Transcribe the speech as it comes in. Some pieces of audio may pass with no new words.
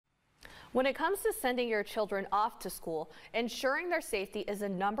When it comes to sending your children off to school, ensuring their safety is the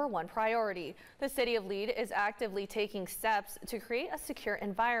 #1 priority. The city of Lead is actively taking steps to create a secure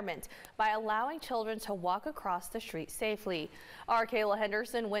environment by allowing children to walk across the street safely. Our Kayla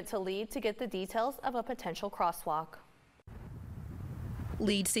Henderson went to Lead to get the details of a potential crosswalk.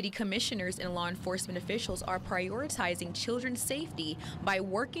 Lead city commissioners and law enforcement officials are prioritizing children's safety by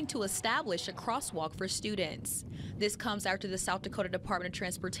working to establish a crosswalk for students. This comes after the South Dakota Department of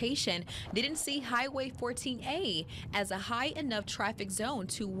Transportation didn't see Highway 14A as a high enough traffic zone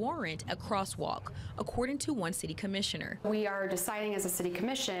to warrant a crosswalk, according to one city commissioner. We are deciding as a city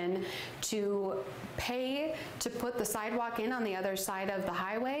commission to pay to put the sidewalk in on the other side of the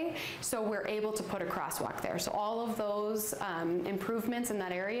highway, so we're able to put a crosswalk there. So all of those improvements in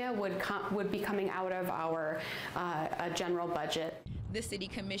that area would be coming out of our general budget. The city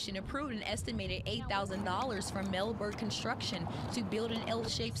commission approved an estimated $8,000 from Melberg Construction to build an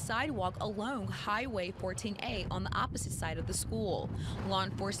L-shaped sidewalk along Highway 14A on the opposite side of the school. Law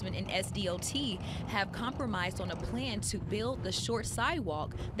enforcement and SDOT have compromised on a plan to build the short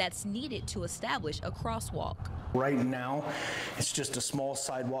sidewalk that's needed to establish a crosswalk. Right now, it's just a small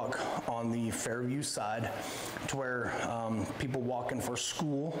sidewalk on the Fairview side to where people walking for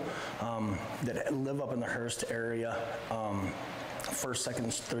school that live up in the Hearst area, First,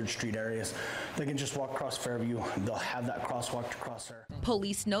 Second, Third Street areas, they can just walk across Fairview. They'll have that crosswalk to cross there.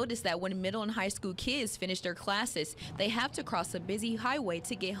 Police noticed that when middle and high school kids finish their classes, they have to cross a busy highway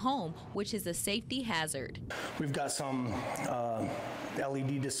to get home, which is a safety hazard. We've got some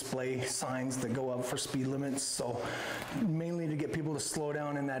LED display signs that go up for speed limits, so mainly to get people to slow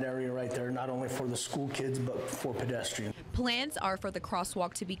down in that area right there, not only for the school kids but for pedestrians. Plans are for the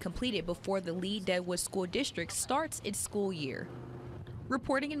crosswalk to be completed before the Lead-Deadwood School District starts its school year.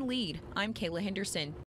 Reporting in Lead, I'm Kayla Henderson.